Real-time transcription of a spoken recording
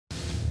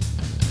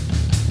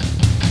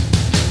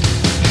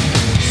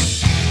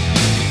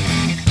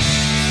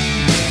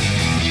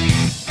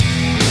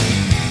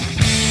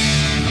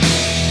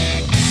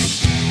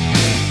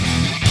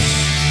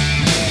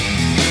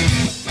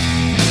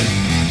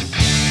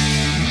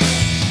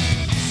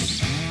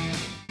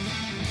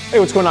Hey,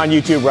 what's going on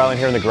YouTube? Rylan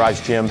here in the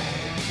garage gym,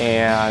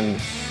 and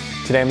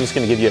today I'm just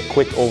going to give you a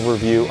quick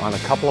overview on a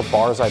couple of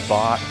bars I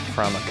bought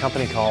from a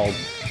company called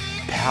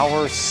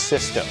Power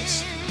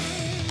Systems.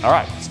 All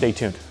right, stay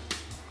tuned.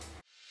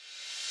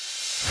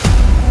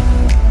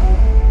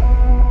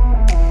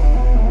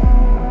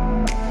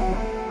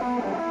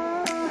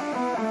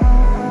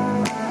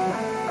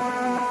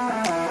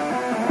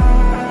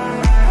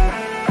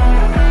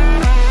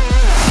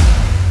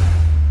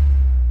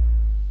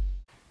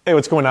 Hey,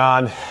 what's going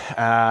on?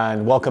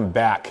 And welcome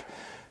back.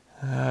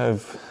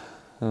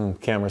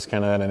 Camera's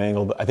kind of at an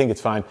angle, but I think it's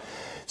fine.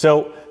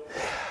 So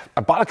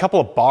I bought a couple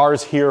of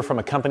bars here from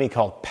a company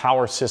called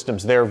Power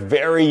Systems. They're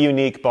very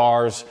unique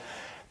bars.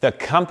 The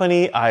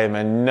company I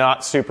am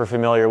not super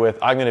familiar with.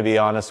 I'm going to be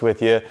honest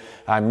with you.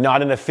 I'm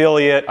not an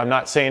affiliate. I'm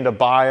not saying to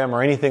buy them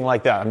or anything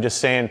like that. I'm just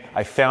saying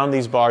I found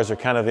these bars are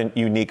kind of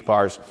unique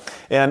bars.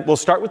 And we'll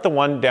start with the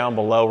one down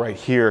below right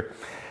here.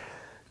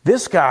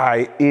 This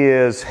guy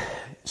is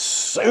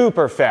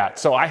super fat.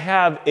 So I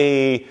have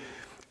a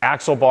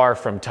axle bar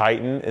from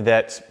Titan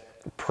that's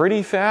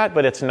pretty fat,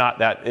 but it's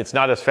not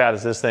as fat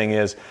as this thing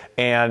is.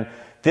 And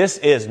this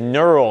is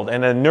knurled,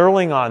 and the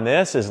knurling on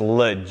this is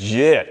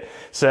legit.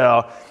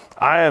 So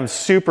I am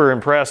super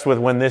impressed with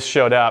when this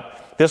showed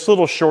up. This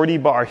little shorty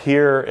bar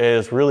here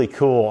is really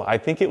cool. I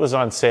think it was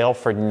on sale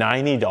for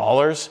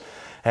 $90.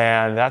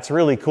 And that's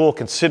really cool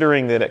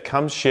considering that it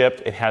comes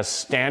shipped. It has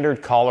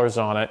standard collars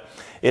on it.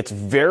 It's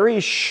very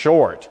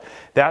short.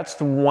 That's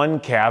the one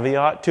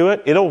caveat to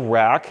it. It'll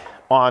rack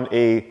on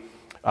a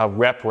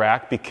rep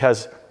rack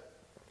because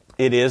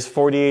it is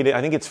 48,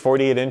 I think it's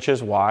 48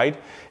 inches wide.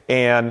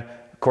 And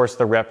of course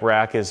the rep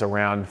rack is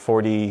around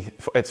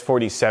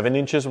 47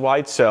 inches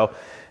wide. So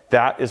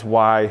that is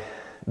why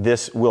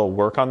this will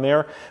work on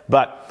there.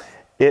 But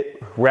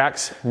it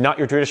racks not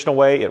your traditional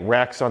way. It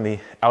racks on the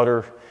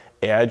outer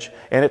edge,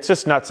 and it's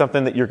just not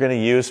something that you're going to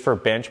use for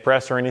bench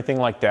press or anything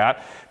like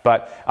that.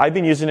 But I've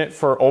been using it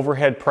for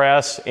overhead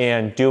press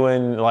and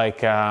doing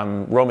like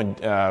Roman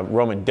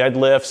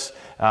deadlifts,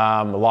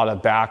 a lot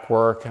of back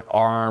work,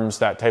 arms,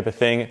 that type of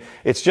thing.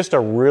 It's just a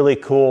really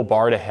cool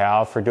bar to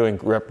have for doing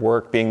grip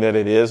work, being that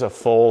it is a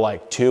full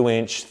like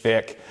 2-inch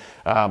thick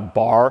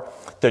bar.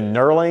 The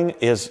knurling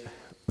is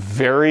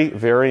very,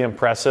 very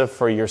impressive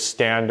for your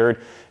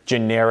standard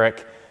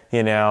generic,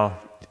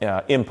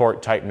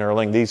 import type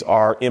knurling. These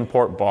are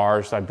import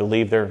bars. I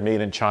believe they're made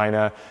in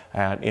China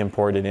and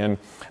imported in.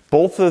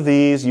 Both of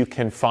these you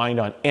can find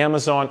on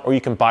Amazon, or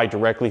you can buy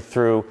directly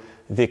through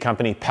the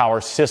company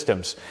Power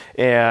Systems.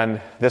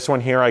 And this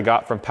one here I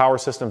got from Power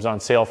Systems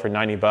on sale for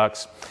 90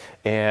 bucks.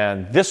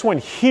 And this one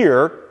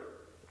here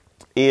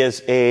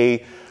is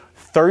a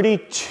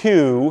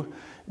 32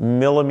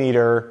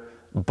 millimeter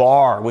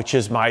bar, which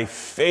is my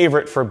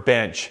favorite for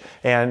bench.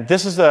 And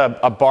this is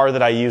a bar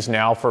that I use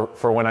now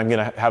for when I'm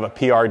going to have a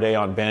PR day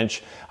on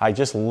bench. I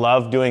just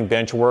love doing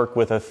bench work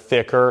with a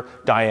thicker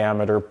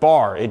diameter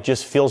bar. It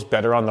just feels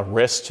better on the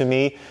wrist to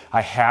me.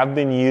 I have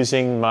been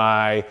using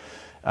my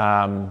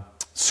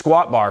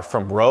squat bar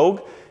from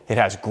Rogue. It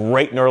has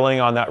great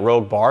knurling on that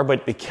Rogue bar,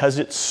 but because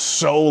it's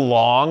so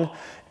long,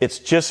 it's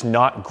just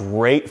not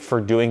great for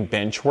doing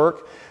bench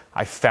work.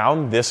 I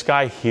found this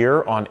guy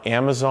here on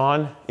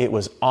Amazon. It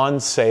was on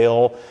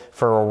sale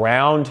for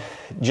around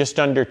just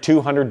under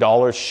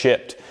 $200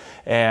 shipped.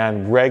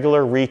 And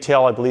regular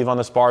retail, I believe, on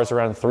this bar is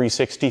around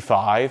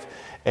 $365.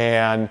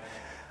 And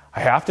I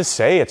have to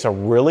say, it's a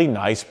really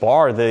nice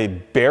bar. The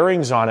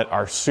bearings on it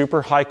are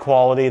super high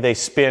quality. They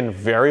spin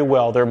very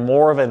well. They're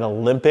more of an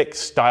Olympic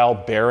style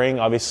bearing.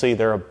 Obviously,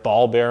 they're a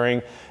ball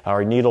bearing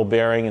or needle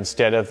bearing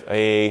instead of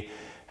a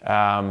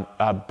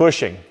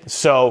bushing.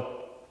 So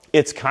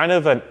it's kind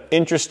of an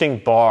interesting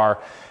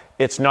bar.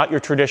 It's not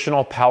your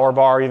traditional power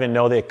bar, even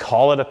though they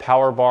call it a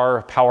power bar.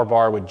 A power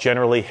bar would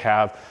generally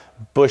have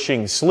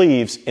bushing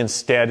sleeves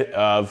instead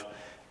of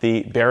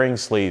the bearing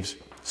sleeves.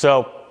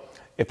 So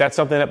if that's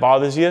something that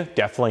bothers you,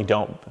 definitely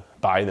don't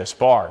buy this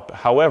bar.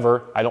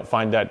 However, I don't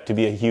find that to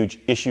be a huge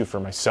issue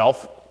for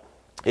myself.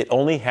 It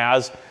only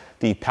has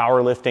the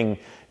powerlifting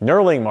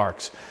knurling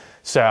marks.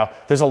 So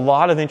there's a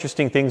lot of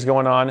interesting things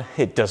going on.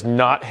 It does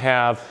not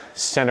have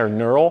center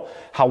knurl.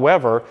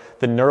 However,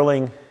 the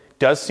knurling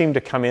does seem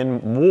to come in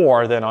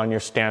more than on your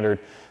standard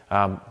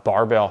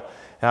barbell.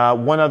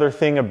 One other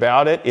thing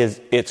about it is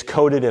it's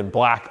coated in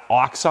black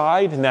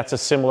oxide, and that's a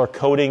similar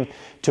coating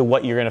to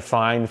what you're going to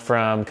find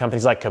from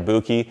companies like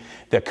Kabuki.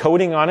 The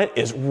coating on it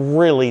is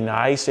really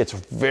nice. It's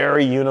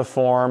very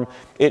uniform.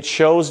 It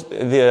shows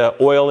the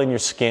oil in your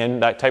skin,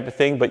 that type of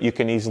thing, but you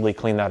can easily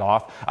clean that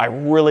off. I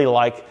really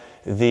like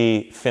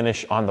the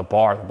finish on the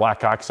bar. The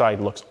black oxide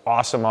looks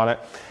awesome on it.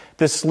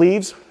 The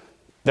sleeves,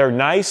 they're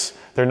nice.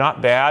 They're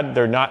not bad.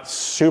 They're not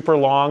super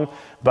long,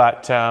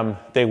 but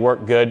they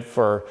work good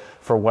for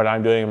what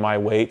I'm doing in my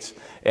weights.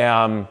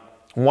 One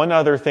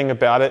other thing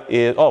about it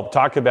is,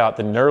 talk about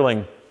the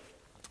knurling.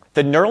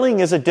 The knurling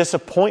is a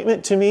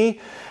disappointment to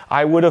me.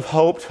 I would have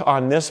hoped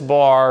on this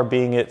bar,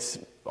 being it's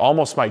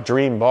almost my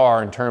dream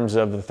bar in terms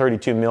of the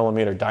 32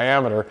 millimeter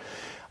diameter,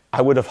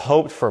 I would have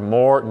hoped for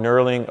more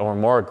knurling or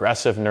more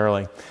aggressive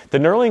knurling. The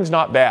knurling's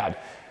not bad.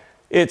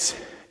 It's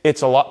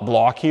a lot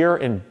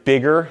blockier and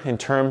bigger in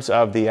terms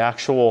of the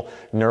actual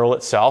knurl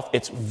itself.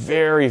 It's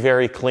very,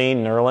 very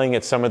clean knurling.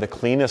 It's some of the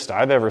cleanest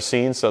I've ever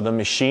seen, so the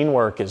machine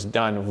work is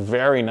done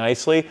very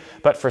nicely,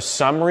 but for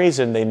some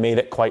reason they made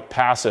it quite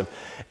passive.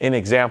 An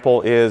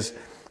example is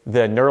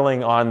the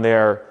knurling on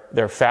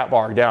their fat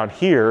bar down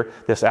here,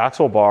 this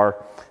axle bar,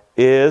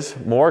 is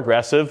more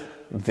aggressive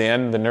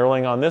than the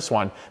knurling on this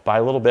one by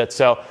a little bit.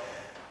 So,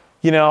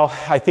 you know,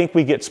 I think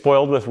we get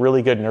spoiled with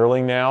really good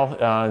knurling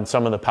now in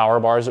some of the power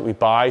bars that we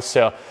buy.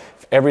 So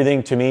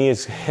everything to me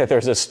is,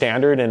 there's a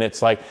standard, and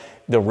it's like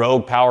the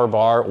Rogue power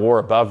bar or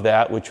above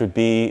that, which would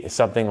be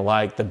something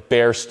like the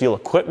Bear Steel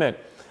Equipment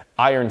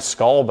Iron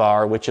Skull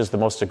bar, which is the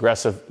most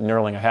aggressive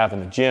knurling I have in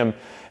the gym.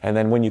 And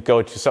then when you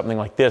go to something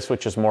like this,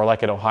 which is more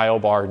like an Ohio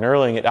bar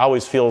knurling, it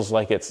always feels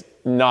like it's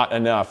not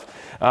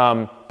enough.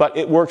 But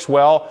it works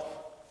well.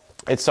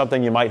 It's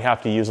something you might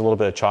have to use a little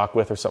bit of chalk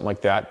with or something like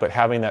that, but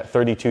having that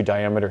 32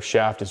 diameter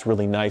shaft is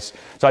really nice.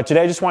 So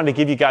today I just wanted to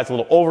give you guys a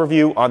little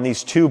overview on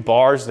these two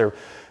bars. They're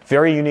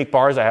very unique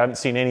bars. I haven't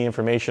seen any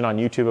information on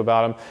YouTube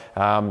about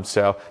them.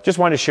 So just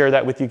wanted to share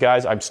that with you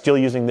guys. I'm still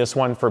using this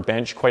one for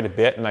bench quite a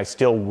bit, and I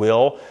still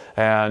will.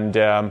 And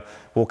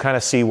we'll kind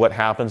of see what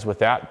happens with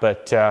that.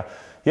 But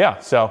yeah,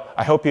 so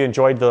I hope you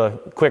enjoyed the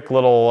quick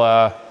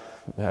little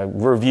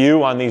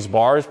review on these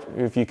bars,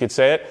 if you could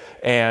say it.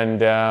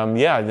 And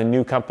yeah, the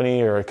new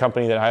company, or a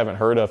company that I haven't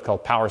heard of,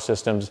 called Power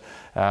Systems.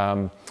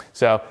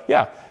 So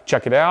yeah,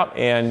 check it out.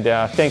 And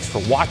thanks for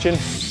watching.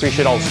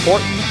 Appreciate all the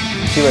support.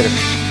 See you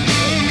later.